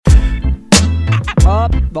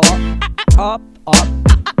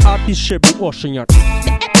Señor.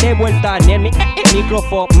 De vuelta en el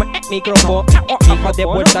micrófono, de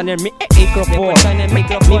vuelta en el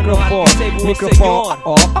micrófono.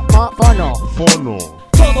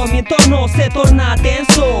 Todo mi entorno se torna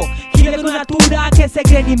tenso. Giles de natura que se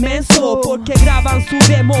creen inmenso, porque graban su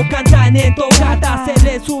demo, cantan en tocata, se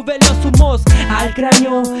les suben los humos al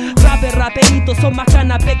cráneo. Raperitos son más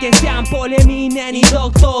canapé que sean Paul Eminem y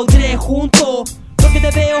Dr. Dre junto. Porque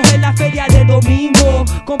te veo en la feria de domingo,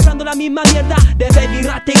 comprando la misma mierda de Baby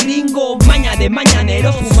Rate gringo. Maña de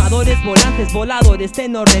mañaneros, fumadores, volantes, voladores,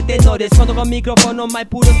 tenores, cuando con micrófono más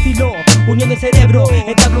puro estilo, uniendo el cerebro,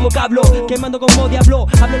 entablo vocablo, quemando como diablo.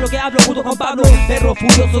 Hablo lo que hablo junto con Pablo, perros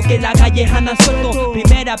furiosos que en la calle andan sueltos.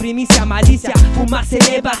 Primera primicia, malicia, fumarse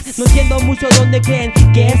levas. No entiendo mucho dónde creen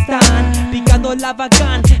que están, picando la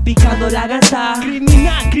bacán, picando la gasa.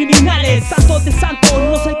 Criminales, santos de santos,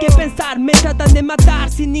 no sé qué pensar, me tratan de matar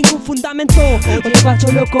sin ningún fundamento. Oye,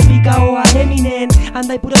 guacho loco, picao a Eminem,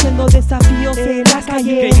 anda y puro haciendo desafíos en la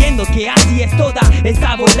calle, creyendo que así es toda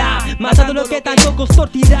esta bola, matando lo que tanto costó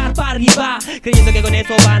tirar para arriba, creyendo que con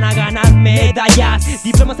eso van a ganar medallas.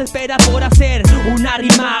 Diplomas espera por hacer una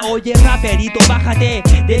rima. Oye, raperito, bájate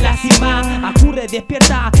de la cima, acurre,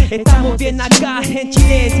 despierta, estamos bien acá en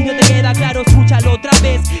Chile. Si no te queda claro, escúchalo otra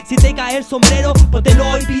vez. Si te cae el sombrero,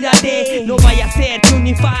 póntelo y pírate. No vaya a ser que un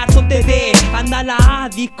infarto te dé. Anda a la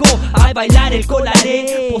disco a bailar el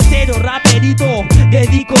colaré. Postero, raperito,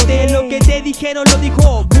 dedícote. Lo que te dijeron lo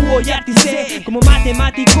dijo Búho y Artice, como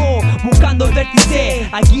matemático buscando el vértice.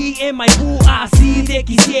 Aquí en Maipú así de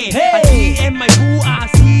quisiera, aquí en Maipú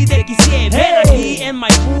así de quisiera, aquí en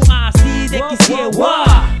Maipú así de quisiera.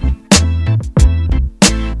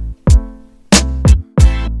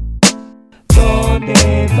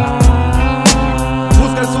 ¿Dónde van?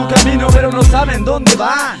 Buscan su camino pero no saben dónde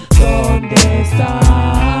van. ¿Dónde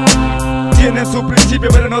están? Tienen su principio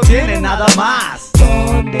pero no tienen nada más.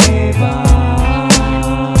 ¿Dónde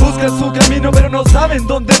van? Buscan su camino pero no saben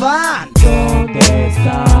dónde van. ¿Dónde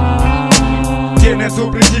están? Tienen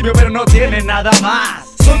su principio pero no tienen nada más.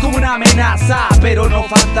 Soy como una amenaza, pero no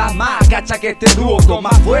fantasma. Cacha que este dúo con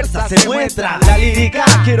más fuerza se muestra. La lírica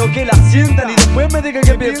quiero que la sientan y después me digan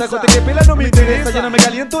qué piensa. Con que pela no me interesa, ya no me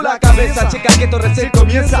caliento la cabeza. Checa que esto recién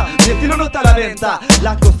comienza, mi estilo no está a la venta.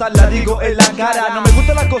 Las cosas las digo en la cara, no me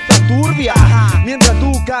gustan las cosas turbias. Mientras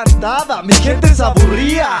tú cantabas, mi gente se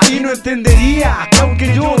aburría y no entendería que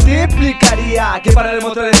aunque yo te explicaría que para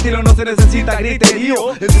demostrar el estilo no se necesita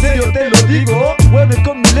griterío. En serio te lo digo, mueve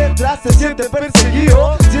con mis letras, se siente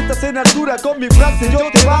perseguido. Si estás en altura con mi frase yo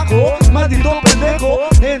te bajo. Maldito pendejo,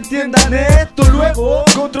 entiendan esto luego.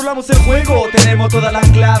 Controlamos el juego, tenemos todas las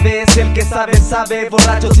claves. El que sabe, sabe,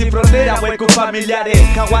 borrachos sin frontera, huecos familiares,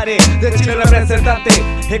 jaguares, de Chile representante.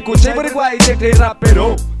 Escuché por igual y te creí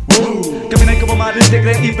rapero. Caminé como mal y te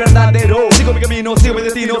creí verdadero. Sigo mi camino, sigo mi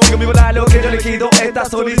destino, sigo mi bola, lo que yo he elegido. Estas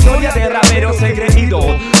son historias de raperos engreídos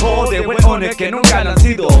o de hueones que nunca han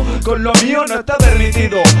sido. Con lo mío no está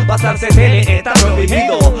permitido, pasarse tele está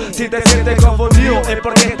prohibido. Si te sientes confundido es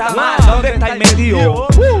porque está mal, ¿dónde estáis metido?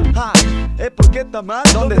 Es porque está mal,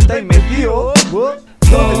 ¿dónde estáis metido?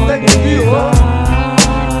 ¿Dónde estáis metido?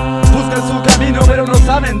 Buscan su camino pero no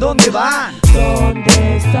saben dónde van.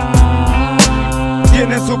 ¿Dónde están?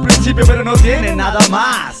 Tienen su principio pero no tienen nada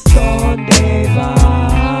más. ¿Dónde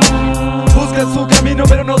van? Buscan su camino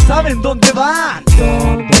pero no saben dónde van.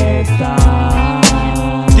 ¿Dónde están?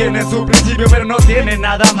 Tienen su principio pero no tienen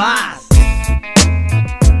nada más.